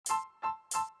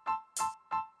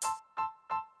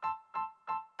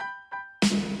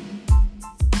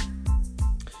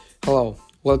Hello,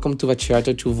 welcome to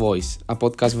Bachillerato to Voice, a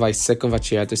podcast by second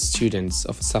bachillerato students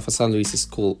of Safa San Luis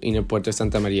School in El Puerto de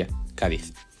Santa Maria,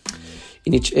 Cádiz.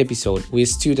 In each episode, we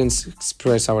students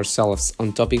express ourselves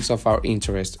on topics of our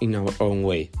interest in our own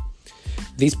way.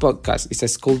 This podcast is a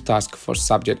school task for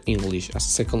subject English as a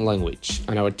second language,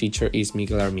 and our teacher is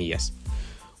Miguel Armillas.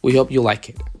 We hope you like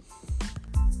it.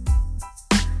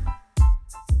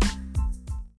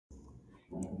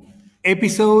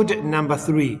 Episode number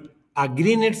 3, A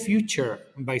Greener Future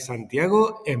by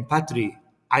Santiago and Patri.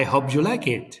 I hope you like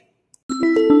it.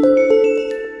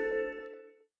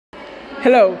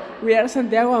 Hello, we are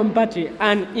Santiago and Patri,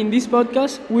 and in this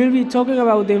podcast we'll be talking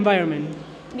about the environment.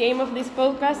 The aim of this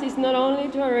podcast is not only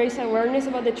to raise awareness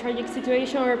about the tragic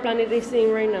situation our planet is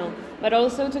in right now, but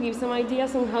also to give some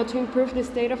ideas on how to improve the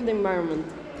state of the environment.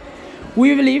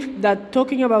 We believe that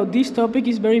talking about this topic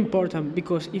is very important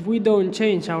because if we don't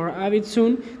change our habits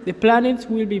soon, the planet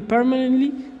will be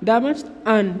permanently damaged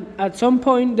and at some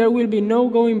point there will be no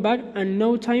going back and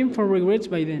no time for regrets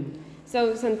by then.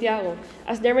 So, Santiago,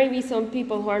 as there may be some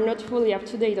people who are not fully up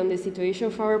to date on the situation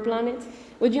of our planet,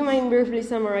 would you mind briefly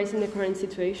summarizing the current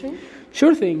situation?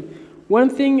 Sure thing. One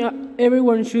thing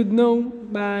everyone should know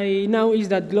by now is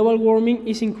that global warming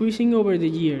is increasing over the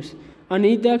years, and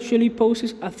it actually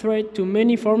poses a threat to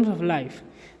many forms of life.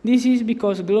 This is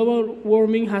because global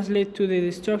warming has led to the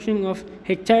destruction of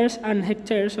hectares and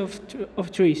hectares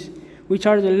of trees, which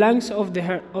are the lungs of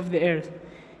the earth.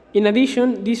 In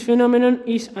addition, this phenomenon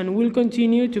is and will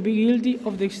continue to be guilty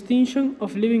of the extinction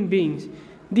of living beings.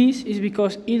 This is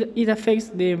because it affects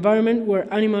the environment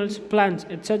where animals, plants,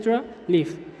 etc.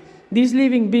 live. These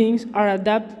living beings are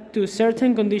adapted to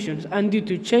certain conditions, and due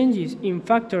to changes in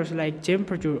factors like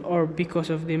temperature or because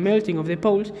of the melting of the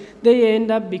poles, they end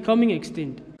up becoming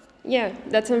extinct. Yeah,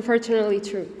 that's unfortunately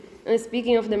true. And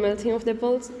speaking of the melting of the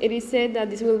poles, it is said that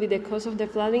this will be the cause of the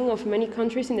flooding of many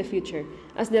countries in the future,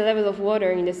 as the level of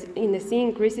water in the sea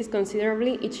increases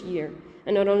considerably each year.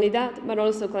 And not only that, but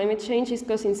also climate change is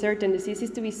causing certain diseases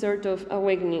to be sort of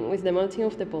awakening with the melting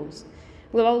of the poles.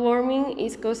 Global warming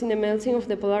is causing the melting of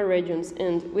the polar regions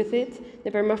and, with it,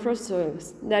 the permafrost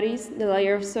soils, that is, the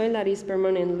layer of soil that is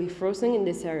permanently frozen in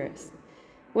these areas.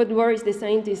 What worries the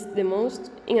scientists the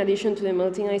most, in addition to the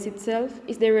melting ice itself,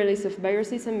 is the release of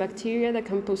viruses and bacteria that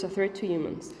can pose a threat to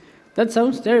humans. That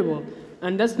sounds terrible,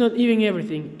 and that's not even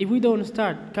everything. If we don't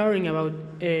start caring about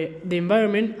the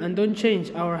environment and don't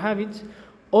change our habits,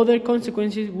 other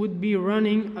consequences would be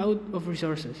running out of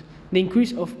resources, the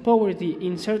increase of poverty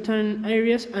in certain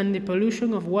areas, and the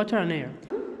pollution of water and air.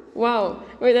 Wow,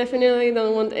 we definitely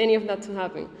don't want any of that to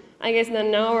happen. I guess that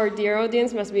now our dear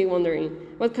audience must be wondering,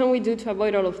 what can we do to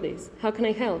avoid all of this? How can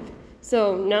I help?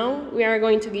 So now we are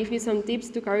going to give you some tips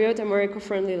to carry out a more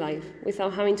eco-friendly life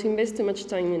without having to invest too much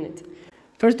time in it.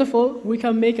 First of all, we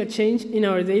can make a change in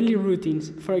our daily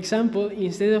routines. For example,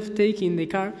 instead of taking the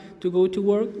car to go to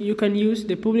work, you can use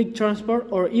the public transport,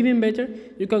 or even better,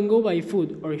 you can go by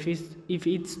foot, or if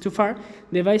it's too far,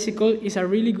 the bicycle is a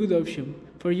really good option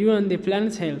for you and the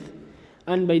planet's health.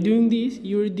 And by doing this,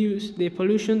 you reduce the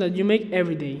pollution that you make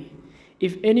every day.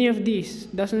 If any of this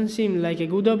doesn't seem like a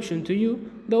good option to you,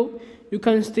 though, you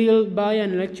can still buy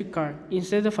an electric car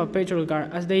instead of a petrol car,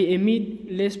 as they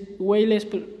emit way less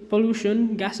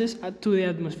pollution gases to the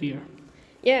atmosphere.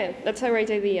 Yeah, that's a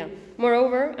great idea.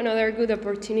 Moreover, another good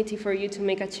opportunity for you to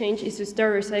make a change is to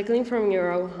start recycling from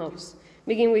your own house.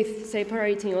 Begin with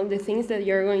separating all the things that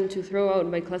you're going to throw out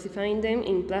by classifying them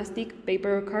in plastic,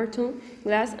 paper or carton,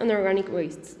 glass and organic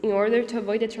wastes, in order to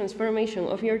avoid the transformation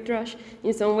of your trash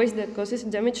in some ways that causes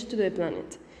damage to the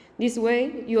planet. This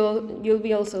way, you'll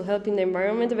be also helping the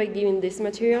environment by giving these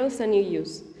materials a new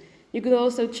use. You could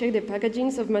also check the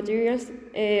packagings of materials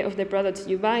of the products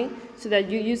you buy so that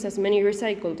you use as many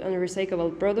recycled and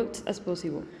recyclable products as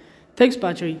possible. Thanks,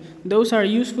 Patrick. Those are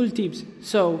useful tips.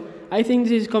 So, I think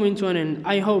this is coming to an end.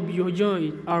 I hope you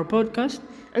enjoyed our podcast.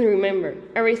 And remember,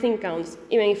 everything counts,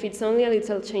 even if it's only a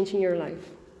little change in your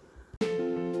life.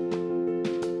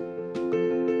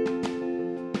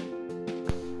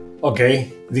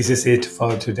 Okay, this is it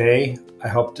for today. I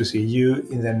hope to see you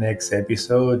in the next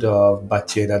episode of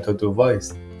Bachillerato to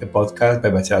Voice, the podcast by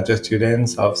Bachillerato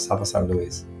students of Safa San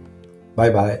Luis. Bye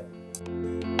bye.